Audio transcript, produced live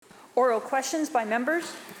Oral questions by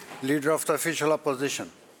members. Leader of the Official Opposition.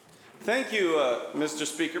 Thank you, Mr.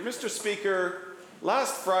 Speaker. Mr. Speaker,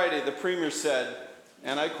 last Friday the Premier said,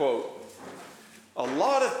 and I quote, "A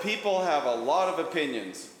lot of people have a lot of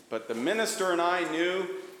opinions, but the Minister and I knew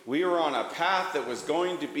we were on a path that was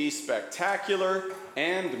going to be spectacular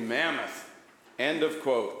and mammoth." End of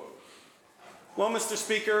quote. Well, Mr.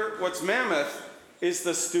 Speaker, what's mammoth is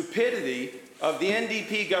the stupidity of the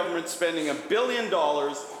NDP government spending $1 billion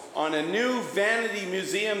on a new vanity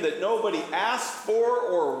museum that nobody asked for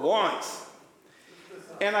or wants.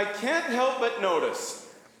 And I can't help but notice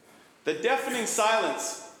the deafening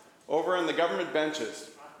silence over on the government benches.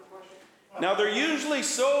 Now, they're usually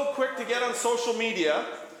so quick to get on social media,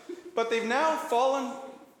 but they've now fallen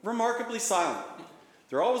remarkably silent.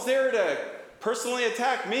 They're always there to personally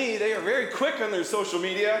attack me. They are very quick on their social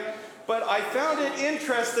media, but I found it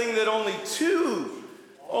interesting that only two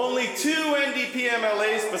NDP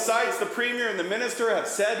MLAs besides the Premier and the Minister have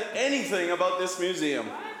said anything about this museum.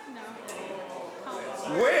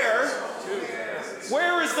 Where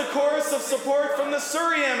is the chorus of support from the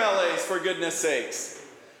Surrey MLAs, for goodness sakes?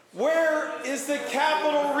 Where is the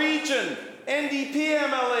Capital Region NDP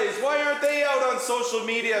MLAs? Why aren't they out on social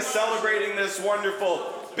media celebrating this wonderful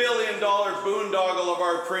billion-dollar boondoggle of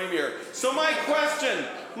our Premier? So my question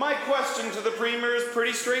to the Premier is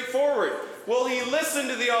pretty straightforward. Will he listen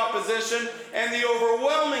to the opposition and the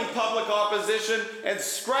overwhelming public opposition and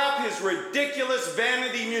scrap his ridiculous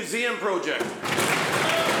vanity museum project?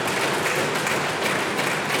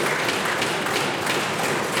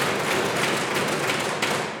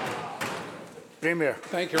 Premier.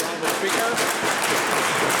 Thank you, Honourable Speaker.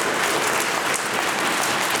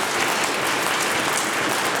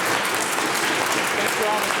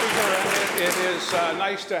 It is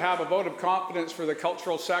nice to have a vote of confidence for the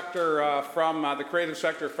cultural sector from the creative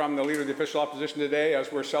sector from the Leader of the Official Opposition today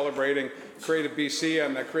as we're celebrating Creative BC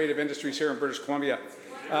and the creative industries here in British Columbia.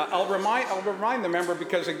 I'll remind the member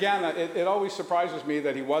because, again, it always surprises me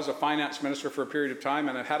that he was a finance minister for a period of time,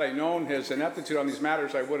 and had I known his ineptitude on these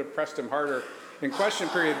matters, I would have pressed him harder in question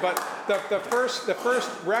period. But the first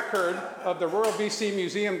record of the Royal BC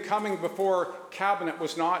Museum coming before Cabinet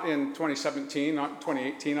was not in 2017, not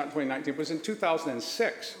 2018, not 2019. It was in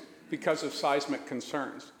 2006 because of seismic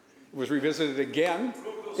concerns. It was revisited again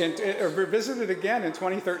in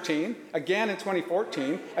 2013, again in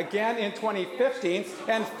 2014, again in 2015,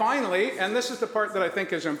 and finally, and this is the part that I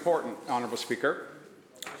think is important, Honourable Speaker,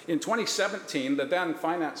 in 2017, the then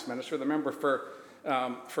Finance Minister, the member for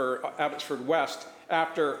Abbotsford West,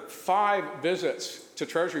 after 5 visits to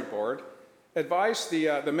Treasury Board, advised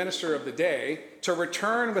the Minister of the day to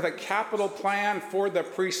return with a capital plan for the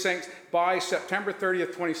precinct by September 30th,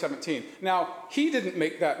 2017. Now, he didn't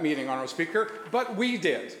make that meeting, Honourable Speaker, but we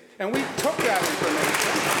did. And we took that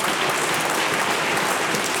information.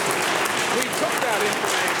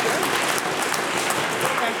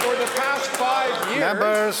 And for the past 5 years...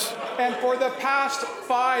 Members. And for the past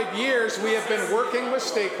 5 years, we have been working with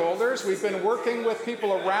stakeholders. We've been working with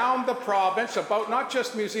people around the province about not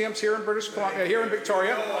just museums here in British Columbia, here in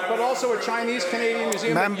Victoria, but also a Chinese Canadian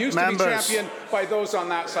museum that used to be championed by those on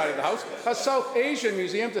that side of the House, a South Asian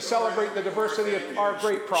museum to celebrate the diversity of our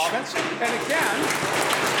great province. And again,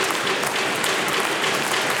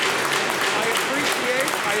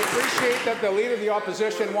 I appreciate that the Leader of the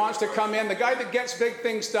Opposition wants to come in, the guy that gets big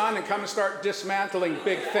things done, and come and start dismantling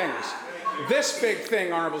big things. This big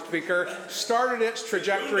thing, Honourable Speaker, started its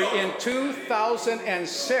trajectory in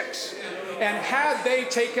 2006. And had they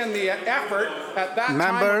taken the effort at that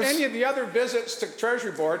time, or any of the other visits to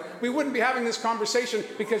Treasury Board, we wouldn't be having this conversation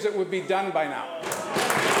because it would be done by now.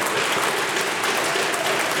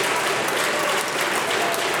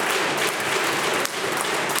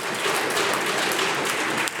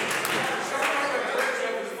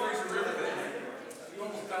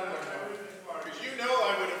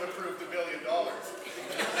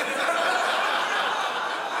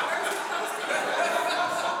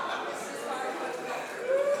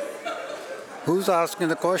 Who's asking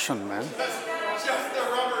the question, man? Just a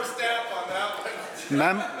rubber stamp on that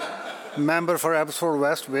one. Member for Abbotsford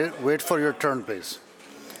West, wait for your turn, please.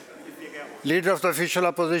 Leader of the Official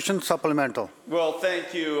Opposition, supplemental. Well,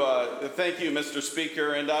 thank you, Mr.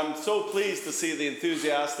 Speaker, and I'm so pleased to see the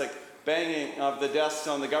enthusiastic banging of the desks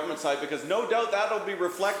on the government side, because no doubt that will be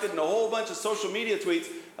reflected in a whole bunch of social media tweets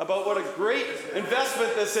about what a great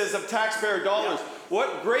investment this is of taxpayer dollars. Yeah.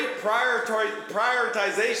 What great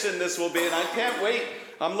prioritization this will be, and I can't wait.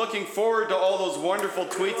 I'm looking forward to all those wonderful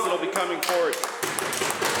tweets that will be coming forward.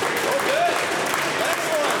 Oh, good.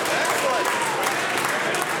 Excellent, excellent.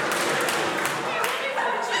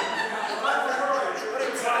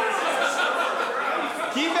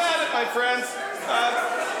 Keep at it, my friends.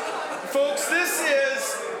 Folks, this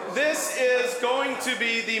is going to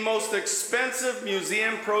be the most expensive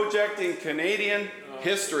museum project in Canadian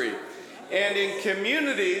history. And in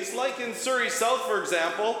communities, like in Surrey South, for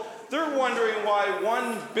example, they're wondering why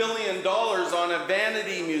 $1 billion on a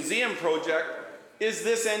vanity museum project is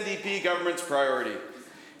this NDP government's priority.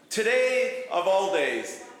 Today, of all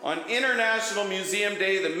days, on International Museum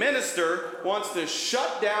Day, the minister wants to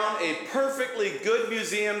shut down a perfectly good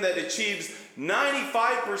museum that achieves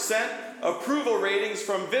 95% approval ratings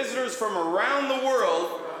from visitors from around the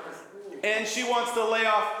world, and she wants to lay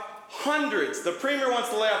off hundreds, the Premier wants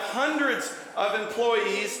to lay off hundreds of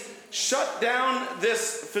employees, shut down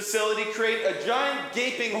this facility, create a giant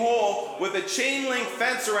gaping hole with a chain link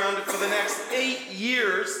fence around it for the next 8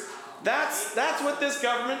 years. That's what this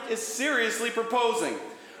government is seriously proposing.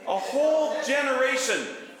 A whole generation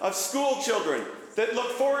of school children that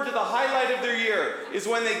look forward to the highlight of their year is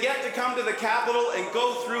when they get to come to the capital and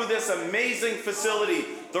go through this amazing facility,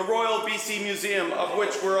 the Royal BC Museum, of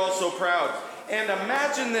which we're all so proud. And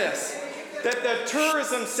imagine this, that the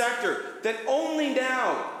tourism sector that only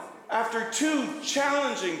now, after 2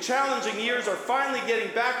 challenging years, are finally getting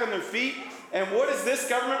back on their feet. And what does this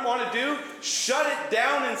government want to do? Shut it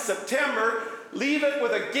down in September, leave it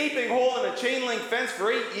with a gaping hole and a chain link fence for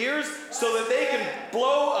 8 years so that they can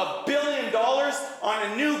blow $1 billion on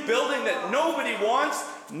a new building that nobody wants,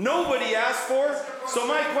 nobody asked for. So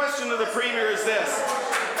my question to the Premier is this.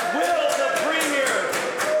 Will the Premier,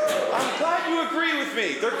 I'm glad you agree with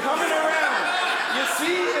me, they're coming around. You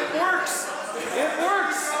see, it works. It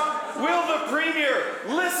works. Will the Premier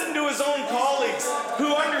listen to his own colleagues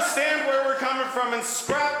who understand where we're coming from and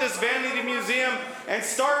scrap this vanity museum and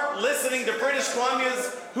start listening to British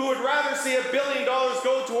Columbians who would rather see $1 billion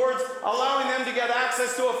go towards allowing them to get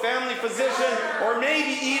access to a family physician or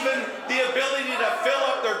maybe even the ability to fill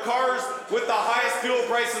up their cars with the highest fuel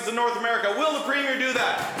prices in North America? Will the Premier do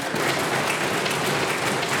that?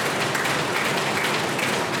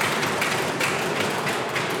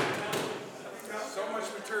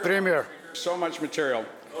 Premier. So much material.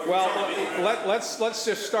 Well, let's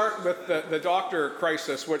just start with the doctor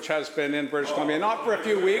crisis, which has been in British Columbia, not for a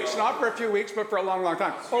few weeks, but for a long, long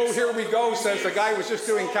time. Oh, here we go, says the guy who was just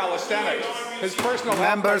doing calisthenics. His personal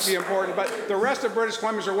health might be important, but the rest of British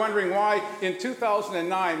Columbians are wondering why in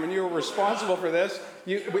 2009, when you were responsible for this,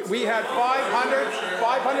 we had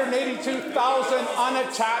 582,000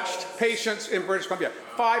 unattached patients in British Columbia.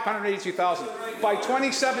 582,000. By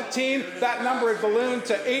 2017, that number had ballooned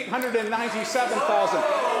to 897,000.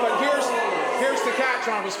 But here's the catch,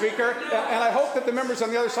 Honourable Speaker, and I hope that the members on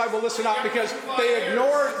the other side will listen up because they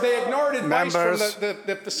ignored advice from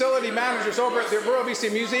the facility managers over at the Royal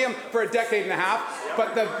BC Museum for a decade and a half.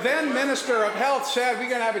 But the then Minister of Health said we're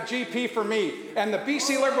going to have a GP for me, and the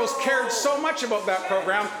BC Liberals cared so much about that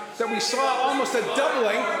program that we saw almost a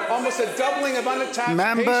doubling of unattached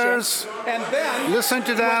patients. And then listen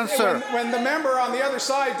to the answer. When the member on the other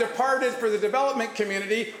side departed for the development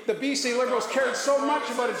community, the BC Liberals cared so much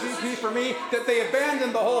about a GP for me that they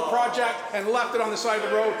abandoned the whole project and left it on the side of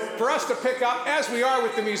the road for us to pick up, as we are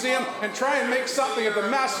with the museum, and try and make something of the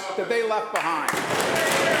mess that they left behind.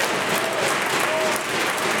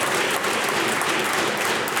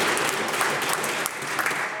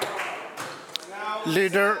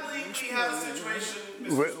 Leader, We have a situation,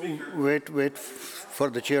 Mr. Speaker. wait for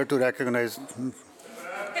the chair to recognize.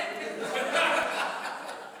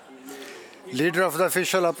 Leader of the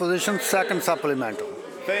official opposition, second supplemental.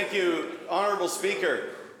 Thank you, Honourable Speaker.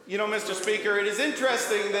 You know, Mr. Speaker, it is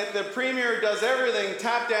interesting that the Premier does everything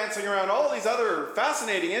tap dancing around all these other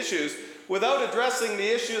fascinating issues without addressing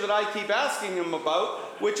the issue that I keep asking him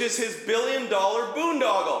about, which is his $1 billion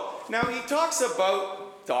boondoggle. Now, he talks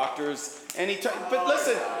about doctors, but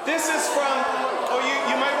listen, this is from,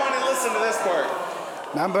 you might want to listen to this part.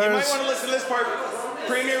 Members. You might want to listen to this part,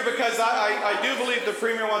 Premier, because I do believe the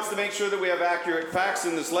Premier wants to make sure that we have accurate facts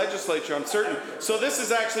in this legislature, I'm certain. So this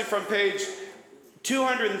is actually from page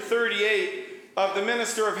 238 of the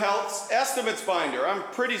Minister of Health's estimates binder. I'm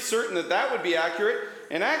pretty certain that that would be accurate.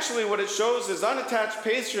 And actually what it shows is unattached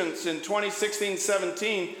patients in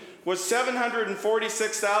 2016-17 was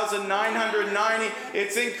 746,990.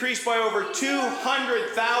 It's increased by over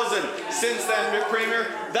 200,000 since then, Premier.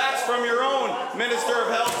 That's from your own Minister of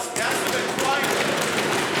Health's estimate binder.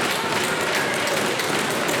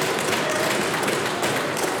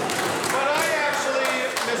 But I actually,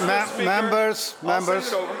 Mr. Speaker, members. I'll send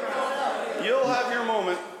it over. You'll have your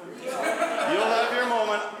moment.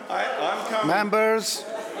 I'm coming. Members.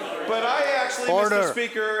 But I actually, Order. Mr.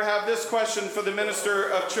 Speaker, have this question for the Minister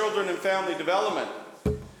of Children and Family Development,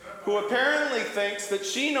 who who apparently thinks that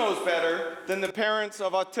she knows better than the parents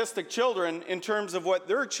of autistic children in terms of what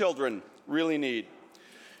their children really need.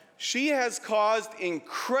 She has caused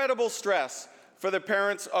incredible stress for the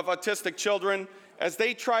parents of autistic children as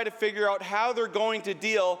they try to figure out how they're going to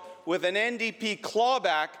deal with an NDP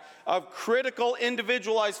clawback of critical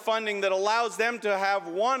individualized funding that allows them to have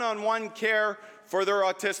one-on-one care for their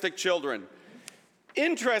autistic children.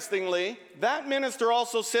 Interestingly, that minister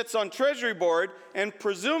also sits on Treasury Board and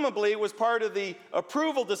presumably was part of the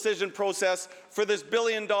approval decision process for this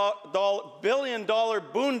billion-dollar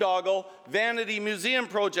boondoggle Vanity Museum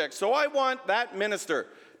project. So I want that minister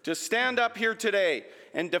to stand up here today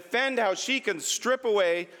and defend how she can strip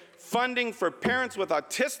away funding for parents with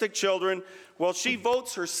autistic children while she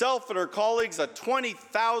votes herself and her colleagues a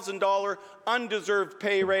 $20,000 undeserved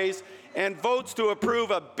pay raise and votes to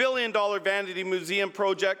approve a $1 billion Vanity Museum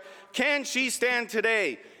project. Can she stand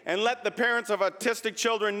today and let the parents of autistic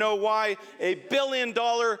children know why a $1 billion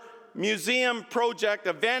museum project,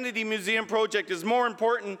 a Vanity Museum project, is more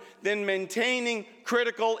important than maintaining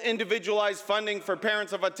critical individualized funding for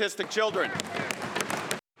parents of autistic children?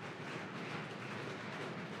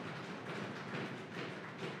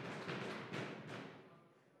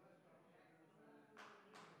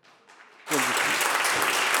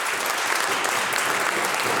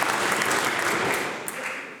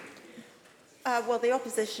 Well, the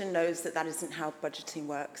opposition knows that that isn't how budgeting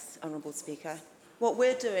works, Honourable Speaker. What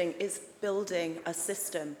we're doing is building a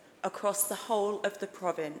system across the whole of the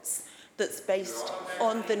province that's based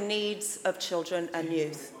on the needs of children and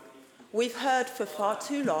youth. We've heard for far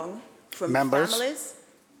too long from families,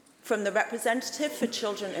 from the representative for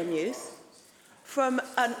children and youth, from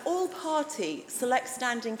an all-party select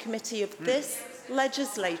standing committee of this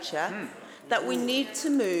legislature that we need to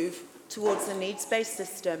move towards a needs-based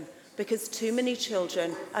system because too many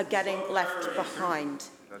children are getting left behind.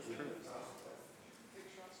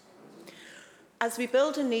 As we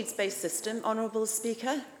build a needs-based system, Honourable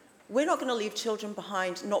Speaker, we're not going to leave children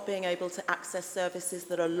behind not being able to access services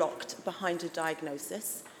that are locked behind a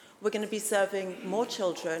diagnosis. We're going to be serving more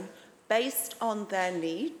children based on their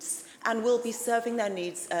needs, and we'll be serving their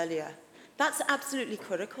needs earlier. That's absolutely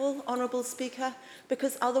critical, Honourable Speaker,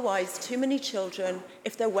 because otherwise too many children,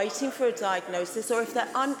 if they're waiting for a diagnosis or if they're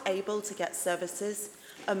unable to get services,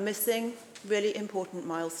 are missing really important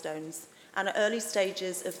milestones. And at early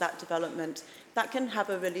stages of that development, that can have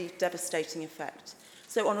a really devastating effect.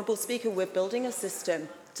 So, Honourable Speaker, we're building a system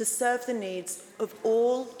to serve the needs of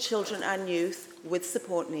all children and youth with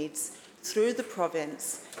support needs through the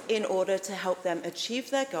province in order to help them achieve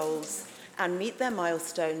their goals and meet their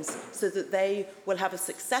milestones so that they will have a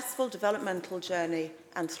successful developmental journey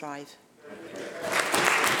and thrive.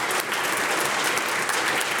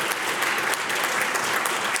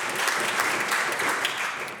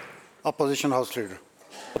 Opposition House Leader.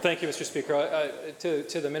 Well, thank you, Mr. Speaker.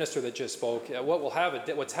 To the minister that just spoke,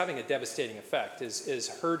 what's having a devastating effect is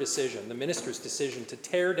her decision, the minister's decision, to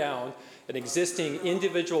tear down an existing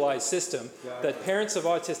individualized system that parents of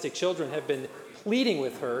autistic children have been pleading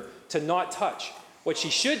with her to not touch. What she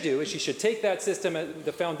should do is she should take that system,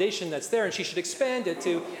 the foundation that's there, and she should expand it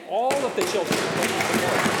to all of the children.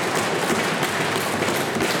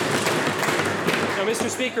 Now, Mr.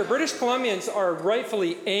 Speaker, British Columbians are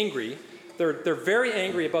rightfully angry. They're very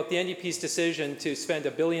angry about the NDP's decision to spend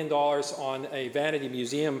 $1 billion on a Vanity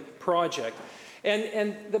Museum project.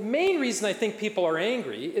 And the main reason I think people are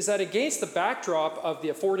angry is that against the backdrop of the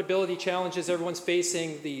affordability challenges everyone's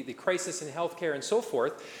facing, the crisis in healthcare and so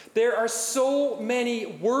forth, there are so many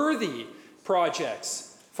worthy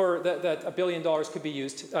projects that $1 billion could be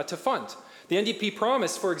used to fund. The NDP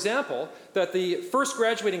promised, for example, that the first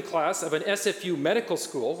graduating class of an SFU medical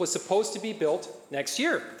school was supposed to be built next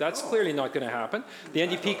year. That's clearly not going to happen. The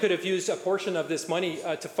NDP could have used a portion of this money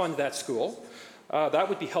to fund that school. That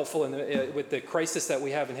would be helpful with the crisis that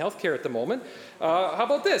we have in healthcare at the moment. How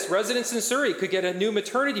about this? Residents in Surrey could get a new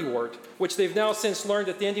maternity ward, which they've now since learned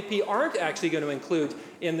that the NDP aren't actually going to include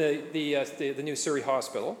in the new Surrey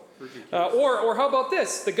hospital. Or how about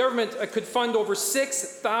this? The government could fund over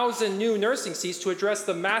 6,000 new nursing seats to address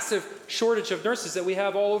the massive shortage of nurses that we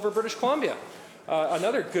have all over British Columbia.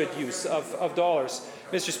 Another good use of dollars,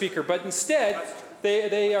 Mr. Speaker. But instead,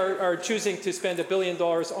 they are choosing to spend $1 billion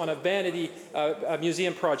on a Vanity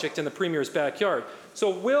Museum project in the Premier's backyard.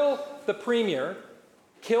 So will the Premier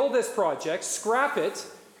kill this project, scrap it,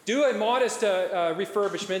 do a modest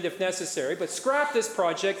refurbishment if necessary, but scrap this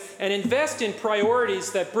project and invest in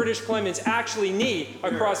priorities that British Columbians actually need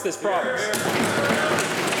across this province?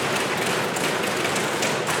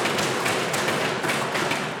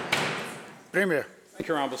 Premier. Thank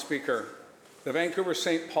you, Honourable Speaker. The Vancouver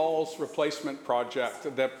St. Paul's replacement project.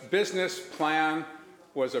 The business plan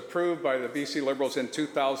was approved by the BC Liberals in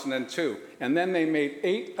 2002, and then they made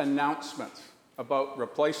 8 announcements about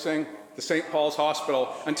replacing the St. Paul's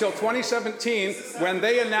Hospital until 2017 when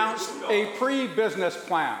they announced a pre-business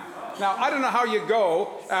plan. Now, I don't know how you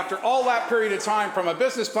go after all that period of time from a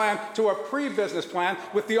business plan to a pre-business plan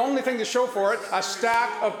with the only thing to show for it, a stack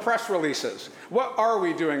of press releases. What are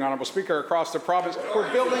we doing, Honourable Speaker, across the province? We're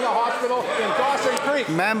building a hospital in Dawson Creek.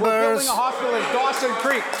 Members. We're building a hospital in Dawson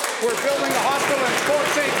Creek. We're building a hospital in Fort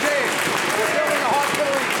St. James. We're building a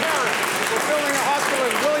hospital in Terrace. We're building a hospital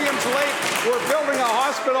in Williams Lake. We're building a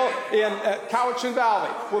hospital in Cowichan Valley.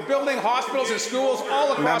 We're building hospitals and schools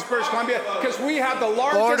all across British Columbia because we have the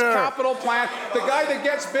largest capital plan. The guy that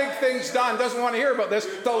gets big things done doesn't want to hear about this.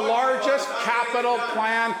 The largest capital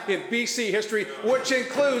plan in BC history, which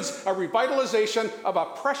includes a revitalization of a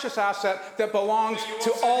precious asset that belongs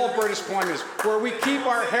to all British Columbians, where we keep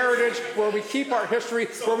our heritage, where we keep our history,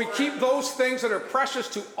 where we keep those things that are precious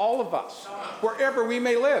to all of us, wherever we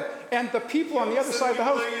may live. And the people on the other side of the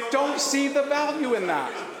house don't see the value in that.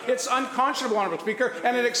 It's unconscionable, Honourable Speaker,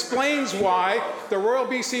 and it explains why the Royal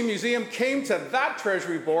BC Museum came to that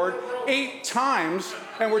Treasury Board 8 times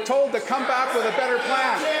and were told to come back with a better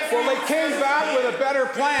plan. Well, they came back with a better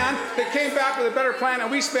plan. They came back with a better plan, and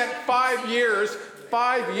we spent 5 years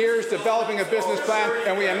developing a business plan,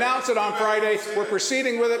 and we announced it on Friday. We're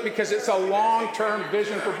proceeding with it because it's a long-term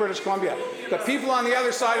vision for British Columbia. The people on the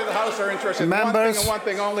other side of the House are interested in one thing and one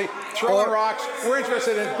thing only, throwing rocks. We're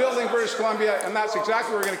interested in building British Columbia, and that's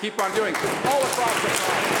exactly what we're going to keep on doing all across the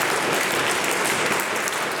province.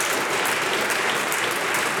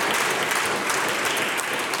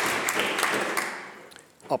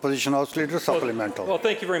 Opposition House Leader, supplemental. Well,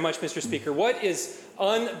 thank you very much, Mr. Speaker. What is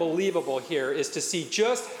unbelievable here is to see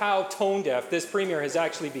just how tone-deaf this Premier has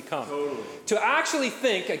actually become. To actually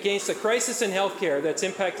think against a crisis in healthcare that's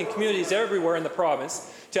impacting communities everywhere in the province,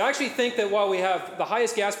 to actually think that while we have the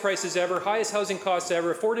highest gas prices ever, highest housing costs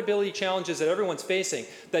ever, affordability challenges that everyone's facing,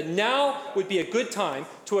 that now would be a good time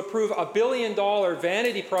to approve a $1 billion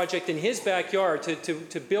vanity project in his backyard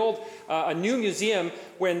to build a new museum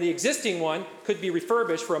when the existing one could be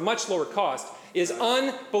refurbished for a much lower cost is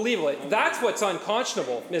unbelievable. That's what's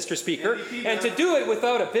unconscionable, Mr. Speaker. And to do it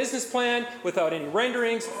without a business plan, without any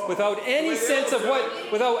renderings, without any sense of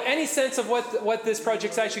what this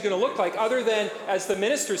project's actually going to look like, other than, as the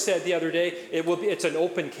minister said the other day, it's an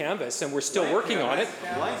open canvas, and we're still working on it.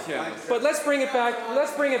 But let's bring it back.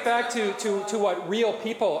 Let's bring it back to what real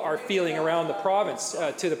people are feeling around the province.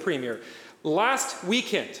 To the Premier, last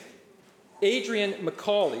weekend, Adrienne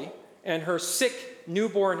McCauley and her sick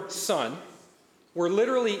newborn son were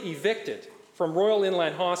literally evicted from Royal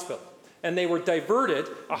Inland Hospital, and they were diverted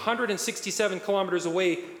 167 kilometers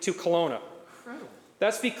away to Kelowna.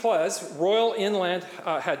 That's because Royal Inland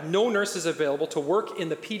had no nurses available to work in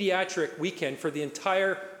the pediatric weekend for the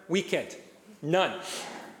entire weekend. None.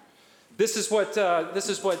 This is what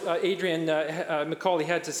Adrienne McCauley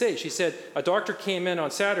had to say. She said a doctor came in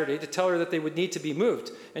on Saturday to tell her that they would need to be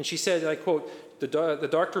moved. And she said, I quote, the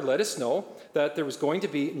doctor let us know that there was going to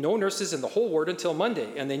be no nurses in the whole ward until Monday,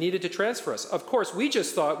 and they needed to transfer us. Of course, we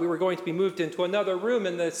just thought we were going to be moved into another room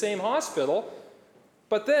in the same hospital.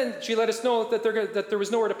 But then she let us know that there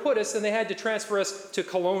was nowhere to put us, and they had to transfer us to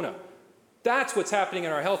Kelowna. That's what's happening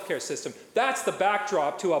in our healthcare system. That's the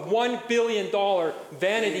backdrop to a $1 billion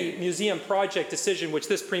vanity museum project decision which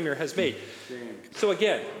this Premier has made. So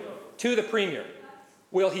again, to the Premier,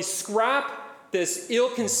 will he scrap this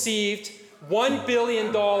ill-conceived $1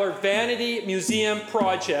 billion vanity museum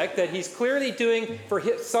project that he's clearly doing for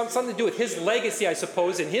something to do with his legacy, I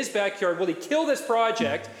suppose, in his backyard? Will he kill this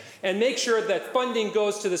project and make sure that funding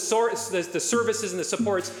goes to the services and the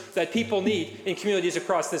supports that people need in communities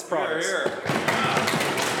across this province? Hear, hear.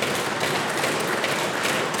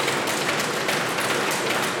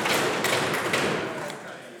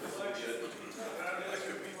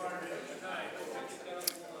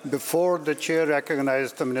 Before the chair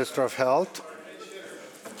recognizes the Minister of Health,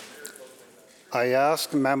 I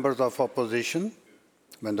asked members of opposition,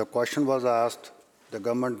 when the question was asked, the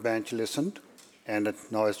government bench listened, and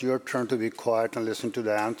now it's your turn to be quiet and listen to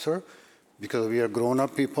the answer, because we are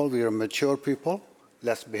grown-up people, we are mature people,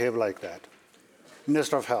 let's behave like that.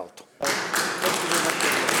 Minister of Health.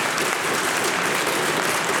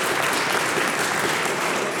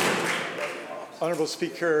 Honourable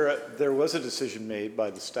Speaker, there was a decision made by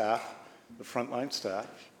the staff, the frontline staff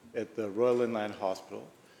at the Royal Inland Hospital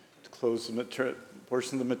to close the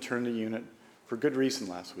portion of the maternity unit for good reason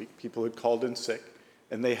last week. People had called in sick,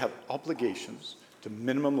 and they have obligations to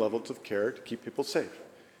minimum levels of care to keep people safe.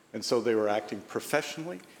 And so they were acting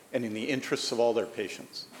professionally and in the interests of all their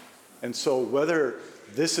patients. And so whether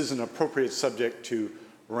this is an appropriate subject to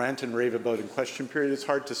rant and rave about in question period is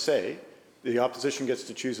hard to say. The opposition gets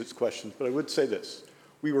to choose its questions, but I would say this.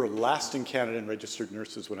 We were last in Canada in registered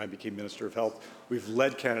nurses when I became Minister of Health. We've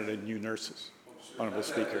led Canada in new nurses, Honourable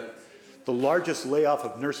Speaker. The largest layoff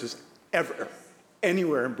of nurses ever,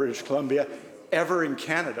 anywhere in British Columbia, ever in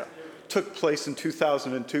Canada, took place in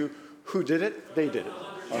 2002. Who did it? They did it,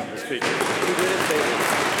 Honourable Speaker. Who did it? They did it.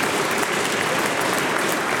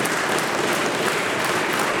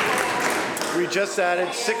 We just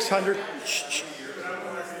added 600.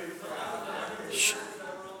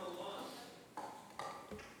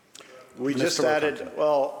 We just added,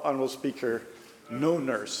 well, Honourable Speaker, no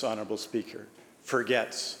nurse, Honourable Speaker,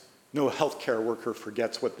 forgets, no healthcare worker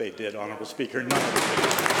forgets what they did, Honourable Speaker. None of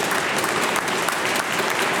them.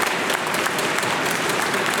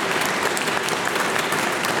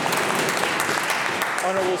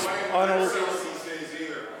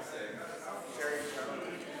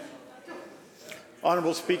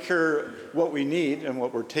 Honourable Speaker, what we need and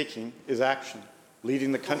what we're taking is action,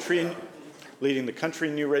 leading the country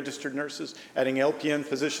in new registered nurses, adding LPN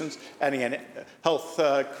positions, adding a health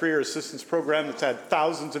career assistance program that's had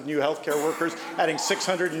thousands of new healthcare workers, adding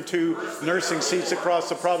 602 nursing seats across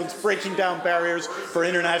the province, breaking down barriers for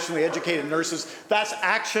internationally educated nurses. That's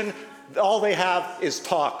action. All they have is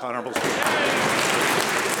talk, Honourable Speaker.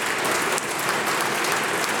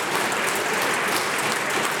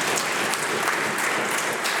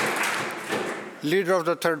 Leader of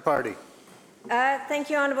the third party. Thank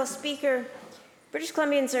you, Honourable Speaker. British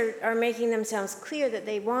Columbians are making themselves clear that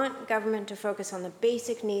they want government to focus on the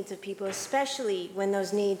basic needs of people, especially when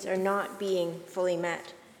those needs are not being fully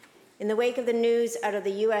met. In the wake of the news out of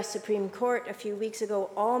the U.S. Supreme Court a few weeks ago,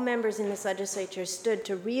 all members in this legislature stood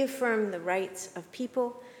to reaffirm the rights of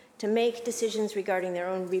people to make decisions regarding their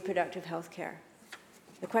own reproductive health care.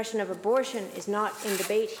 The question of abortion is not in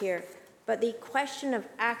debate here, but the question of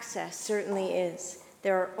access certainly is.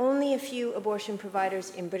 There are only a few abortion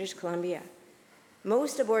providers in British Columbia.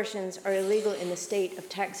 Most abortions are illegal in the state of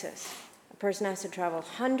Texas. A person has to travel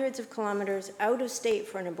hundreds of kilometers out of state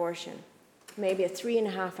for an abortion, maybe a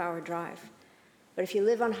 3.5-hour drive. But if you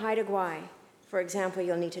live on Haida Gwaii, for example,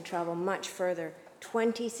 you'll need to travel much further,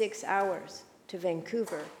 26 hours to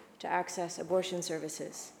Vancouver to access abortion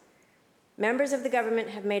services. Members of the government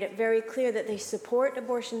have made it very clear that they support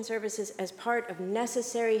abortion services as part of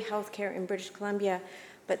necessary health care in British Columbia,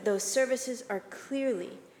 but those services are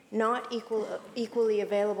clearly not equally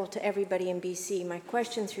available to everybody in BC. My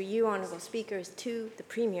question through you, Honourable Speaker, is to the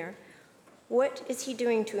Premier. What is he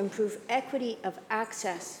doing to improve equity of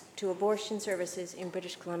access to abortion services in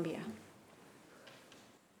British Columbia?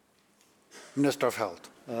 Minister of Health.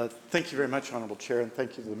 Thank you very much, Honourable Chair, and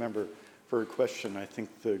thank you to the member for her question. I think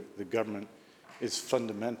the government is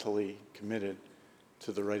fundamentally committed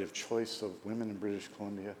to the right of choice of women in British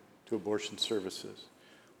Columbia to abortion services.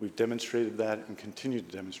 We've demonstrated that and continue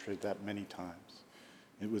to demonstrate that many times.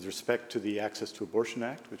 And with respect to the Access to Abortion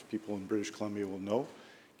Act, which people in British Columbia will know,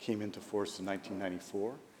 came into force in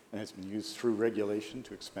 1994 and has been used through regulation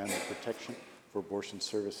to expand the protection for abortion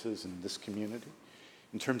services in this community.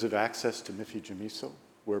 In terms of access to Miffi-Jamiso,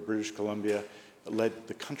 where British Columbia led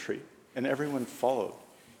the country, and everyone followed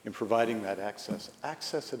in providing that access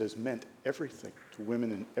that has meant everything to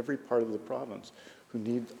women in every part of the province who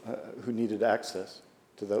needed access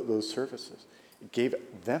to those services. It gave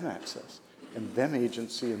them access and them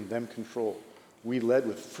agency and them control. We led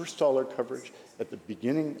with first dollar coverage at the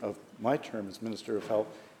beginning of my term as Minister of Health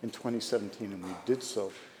in 2017, and we did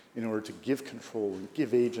so in order to give control and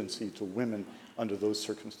give agency to women under those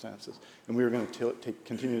circumstances. And we are going to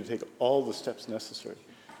continue to take all the steps necessary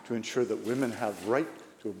to ensure that women have right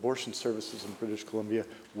to abortion services in British Columbia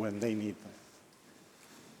when they need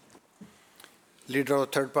them. Leader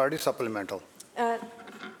of third party, supplemental.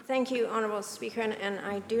 Thank you, Honourable Speaker, and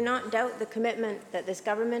I do not doubt the commitment that this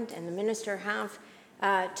government and the minister have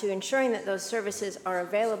to ensuring that those services are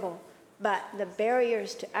available, but the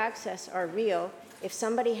barriers to access are real. If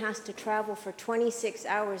somebody has to travel for 26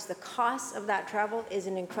 hours, the cost of that travel is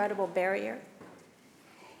an incredible barrier.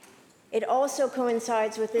 It also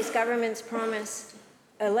coincides with this government's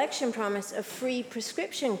election promise of free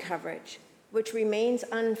prescription coverage, which remains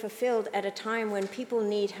unfulfilled at a time when people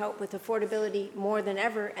need help with affordability more than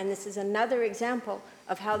ever, and this is another example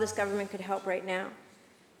of how this government could help right now.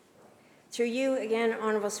 Through you, again,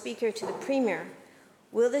 Honourable Speaker, to the Premier,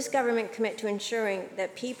 will this government commit to ensuring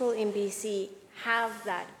that people in BC have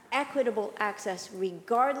that equitable access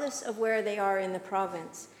regardless of where they are in the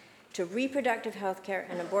province? to reproductive health care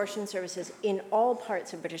and abortion services in all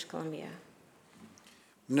parts of British Columbia?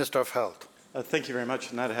 Minister of Health. Thank you very much,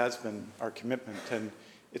 and that has been our commitment, and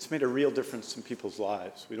it's made a real difference in people's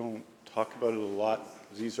lives. We don't talk about it a lot,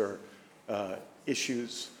 because these are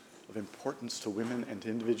issues of importance to women and to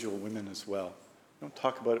individual women as well. We don't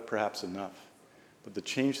talk about it perhaps enough, but the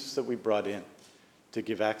changes that we brought in to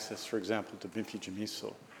give access, for example, to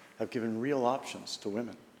Mifegymiso have given real options to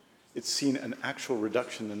women. It's seen an actual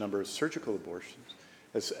reduction in the number of surgical abortions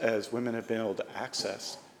as women have been able to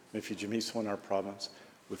access Mifegymiso in our province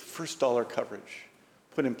with first dollar coverage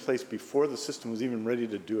put in place before the system was even ready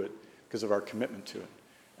to do it because of our commitment to it.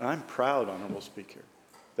 And I'm proud, Honourable Speaker,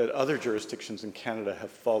 that other jurisdictions in Canada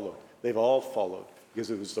have followed. They've all followed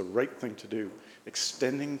because it was the right thing to do.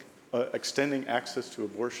 Extending access to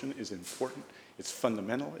abortion is important. It's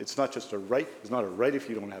fundamental. It's not just a right. It's not a right if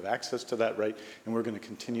you don't have access to that right. And we're going to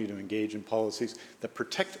continue to engage in policies that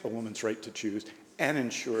protect a woman's right to choose and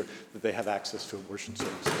ensure that they have access to abortion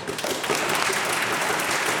services.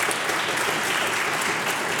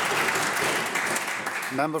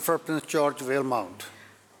 Member for Prince George, Valemount.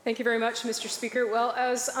 Thank you very much, Mr. Speaker. Well,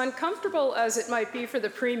 as uncomfortable as it might be for the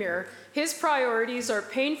Premier, his priorities are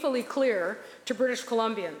painfully clear to British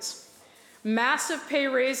Columbians. Massive pay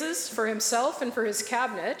raises for himself and for his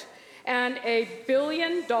cabinet, and a $1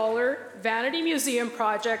 billion vanity museum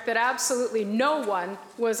project that absolutely no one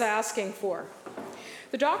was asking for.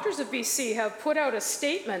 The doctors of BC have put out a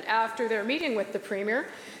statement after their meeting with the Premier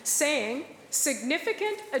saying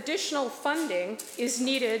significant additional funding is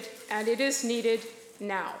needed, and it is needed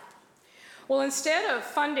now. Well, instead of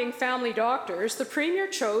funding family doctors, the Premier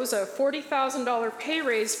chose a $40,000 pay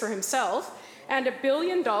raise for himself and a $1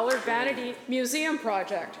 billion vanity museum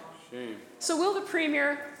project. Shame. So will the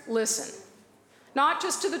Premier listen? Not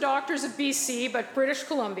just to the doctors of BC, but British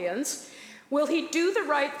Columbians. Will he do the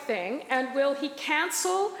right thing, and will he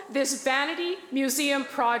cancel this vanity museum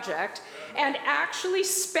project and actually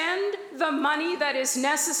spend the money that is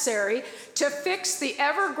necessary to fix the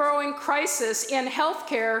ever-growing crisis in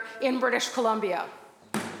healthcare in British Columbia?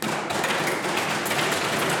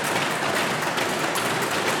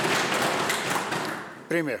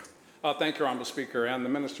 Premier. Thank you, Honourable Speaker. And the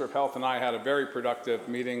Minister of Health and I had a very productive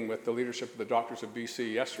meeting with the leadership of the Doctors of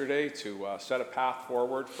BC yesterday to set a path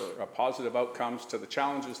forward for positive outcomes to the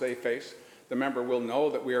challenges they face. The member will know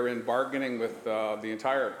that we are in bargaining with the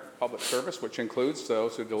entire public service, which includes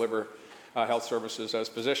those who deliver health services as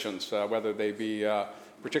physicians, whether they be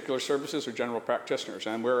particular services or general practitioners.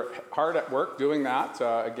 And we're hard at work doing that.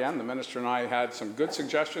 Again, the Minister and I had some good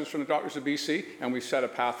suggestions from the Doctors of BC, and we set a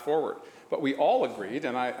path forward. But we all agreed,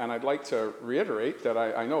 and I'd like to reiterate that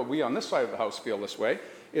I know we on this side of the House feel this way,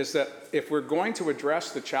 is that if we're going to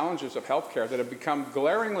address the challenges of healthcare that have become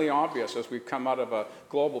glaringly obvious as we've come out of a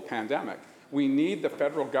global pandemic, we need the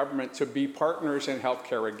federal government to be partners in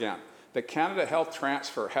healthcare again. The Canada Health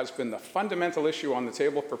Transfer has been the fundamental issue on the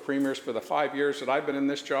table for premiers for the 5 years that I've been in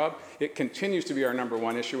this job. It continues to be our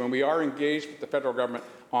 #1 issue, and we are engaged with the federal government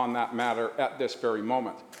on that matter at this very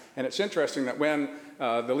moment. And it's interesting that when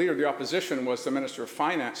the Leader of the Opposition was the Minister of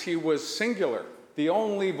Finance, he was singular, the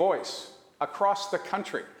only voice across the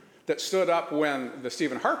country that stood up when the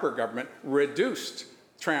Stephen Harper government reduced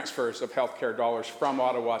transfers of healthcare dollars from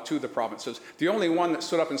Ottawa to the provinces. The only one that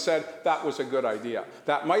stood up and said that was a good idea.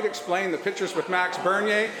 That might explain the pictures with Max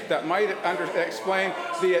Bernier, that might explain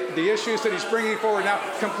the issues that he's bringing forward now,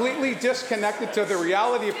 completely disconnected to the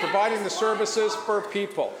reality of providing the services for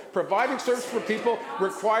people. Providing services for people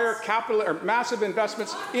require capital or massive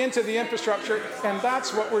investments into the infrastructure, and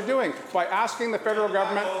that's what we're doing by asking the federal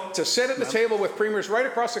government to sit at the table with premiers right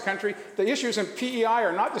across the country. The issues in PEI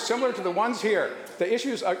are not dissimilar to the ones here. The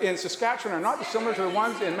issues in Saskatchewan are not dissimilar to the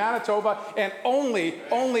ones in Manitoba, and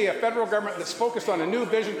only a federal government that's focused on a new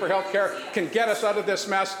vision for healthcare can get us out of this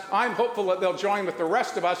mess. I'm hopeful that they'll join with the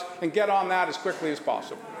rest of us and get on that as quickly as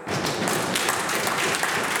possible.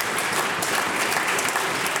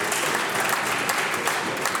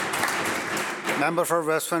 Member for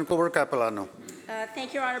West Vancouver, Capilano.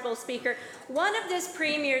 Thank you, Honourable Speaker. One of this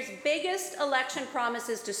Premier's biggest election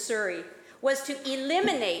promises to Surrey was to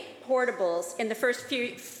eliminate portables in the first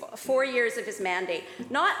 4 years of his mandate.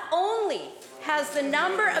 Not only has the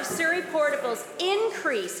number of Surrey portables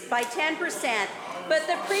increased by 10%, but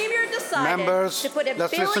the Premier decided to put a $1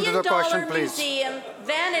 billion museum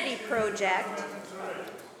vanity project.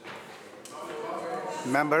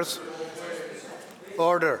 Members,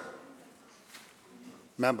 order.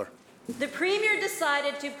 Member. The Premier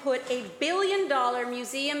decided to put a $1 billion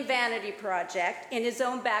museum vanity project in his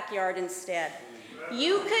own backyard instead.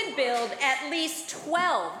 You could build at least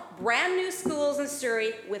 12 brand new schools in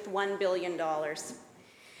Surrey with $1 billion.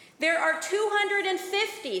 There are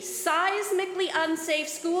 250 seismically unsafe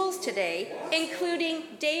schools today, including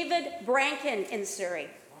David Branken in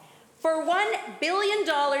Surrey. For $1 billion,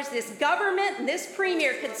 this government and this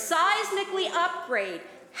premier could seismically upgrade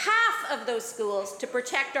half of those schools to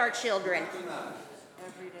protect our children.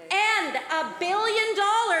 And $1 billion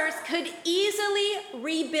could easily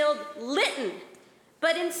rebuild Lytton.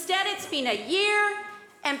 But instead, it's been a year,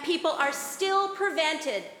 and people are still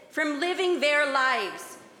prevented from living their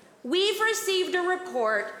lives. We've received a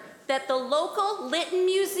report that the local Lytton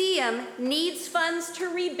Museum needs funds to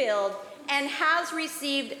rebuild and has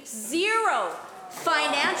received zero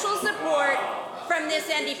financial support from this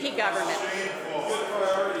NDP government.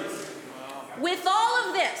 With all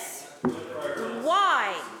of this,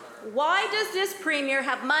 why does this premier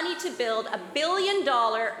have money to build $1 billion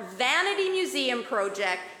vanity museum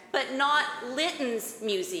project, but not Lytton's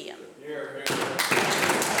museum?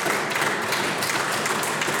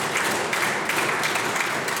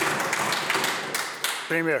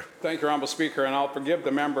 Premier. Thank you, Honourable Speaker, and I'll forgive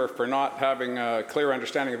the member for not having a clear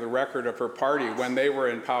understanding of the record of her party when they were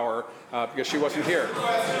in power, because she wasn't here.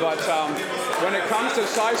 But when it comes to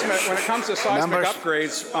seismic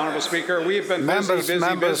upgrades, Honourable Speaker, we've been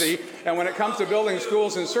busy. And when it comes to building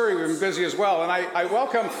schools in Surrey, we've been busy as well. And I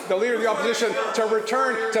welcome the Leader of the Opposition to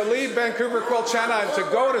return to leave Vancouver Quilchena and to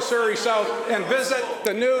go to Surrey South and visit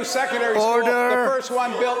the new secondary school, the first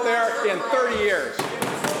one built there in 30 years.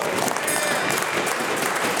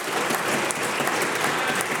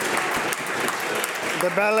 The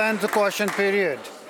bell ends the question period.